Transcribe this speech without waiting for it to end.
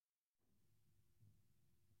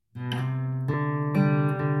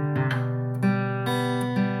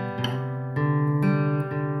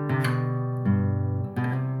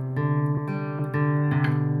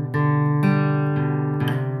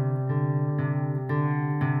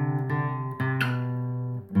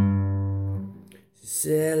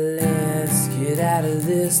Said, let's get out of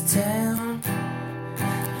this town.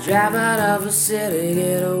 Drive out of the city,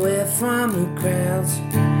 get away from the crowds.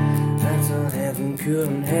 That's what heaven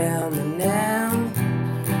couldn't help me now.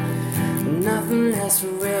 Nothing lasts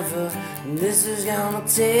forever, and this is gonna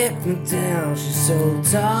take me down. She's so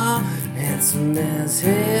tall, handsome as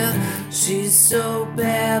hell. She's so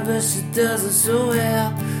bad, but she does it so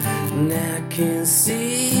well. And I can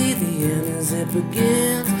see the end as it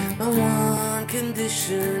begins. My one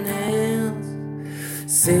condition is,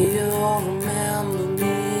 say you'll remember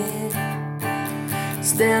me.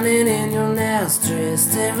 Standing in your last dress,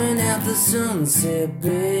 staring at the sunset,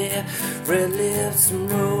 babe. Red lips and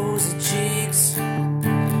rosy cheeks.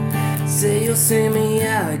 Say you'll see me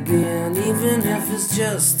again, even if it's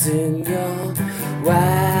just in your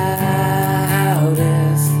wildest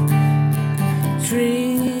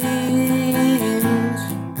dreams.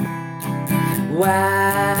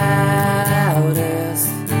 Wildest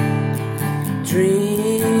dream.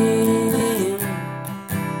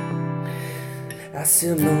 I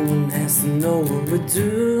said no one has to know what we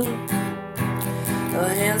do. Her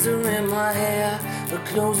hands are in my hair, her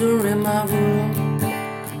clothes are in my room.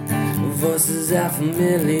 Her voices are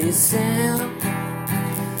familiar sound.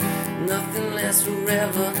 Nothing lasts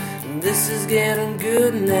forever, and this is getting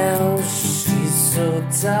good now. She's so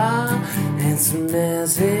tall, handsome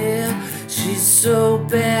as hell. She's so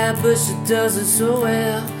bad, but she does it so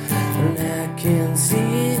well. And I can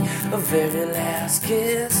see a very last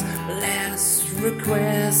kiss. Last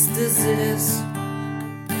request is this: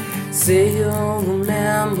 say you'll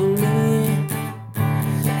remember me.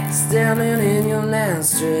 Standing in your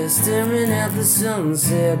last dress, staring at the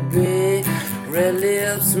sunset, babe. Red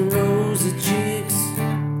lips and rosy cheeks.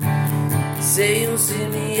 Say you'll see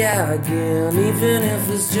me again, even if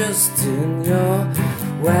it's just in your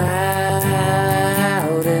wildest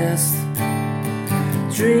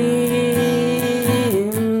dreams.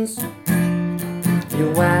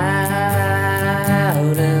 Your wildest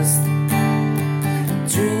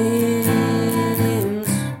dreams.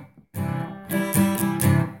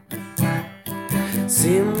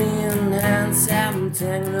 See me in hindsight, I'm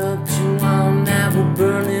tangled up to all night, we're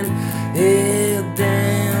burning it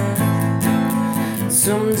down.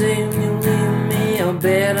 Someday when you leave me, I'll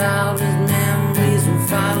bet all these memories will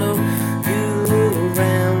follow you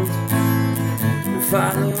around.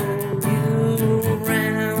 Follow you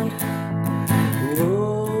around.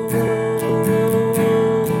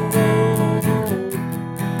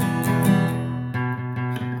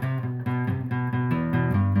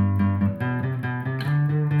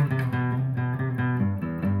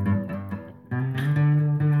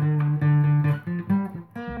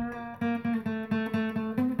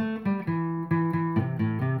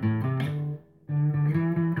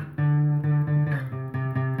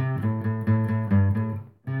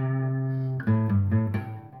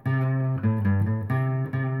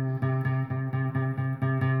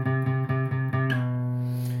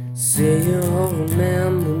 Say you'll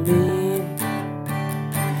remember me.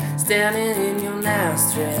 Standing in your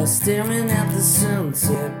last dress, staring at the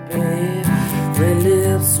sunset, babe. Red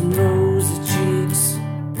lips and rosy cheeks.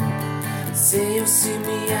 Say you'll see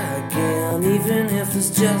me again, even if it's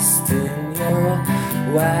just in your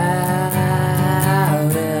wildest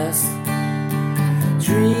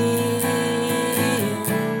dreams.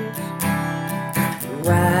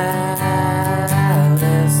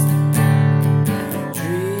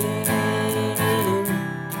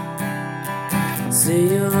 Say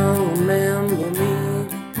you'll remember me.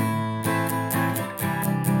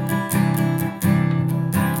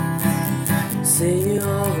 Say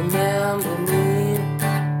you'll